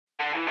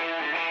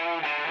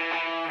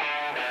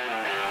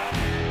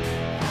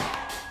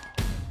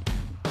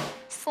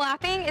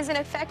Slapping is an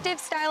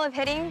effective style of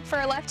hitting for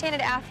a left-handed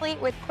athlete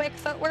with quick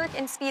footwork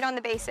and speed on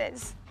the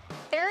bases.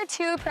 There are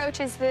two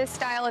approaches to this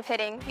style of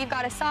hitting. You've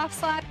got a soft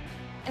slap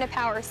and a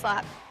power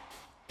slap.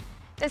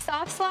 The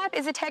soft slap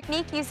is a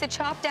technique used to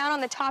chop down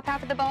on the top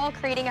half of the ball,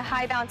 creating a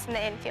high bounce in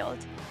the infield.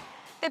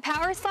 The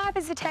power slap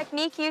is a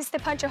technique used to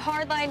punch a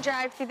hard line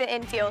drive through the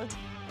infield.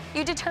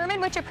 You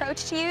determine which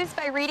approach to use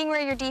by reading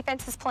where your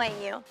defense is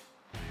playing you.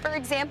 For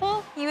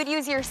example, you would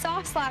use your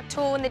soft slap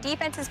tool when the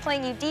defense is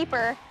playing you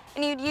deeper,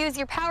 and you'd use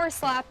your power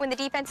slap when the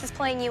defense is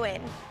playing you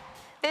in.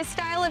 This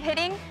style of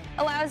hitting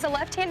allows a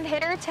left-handed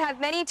hitter to have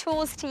many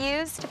tools to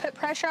use to put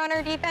pressure on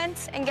her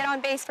defense and get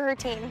on base for her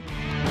team.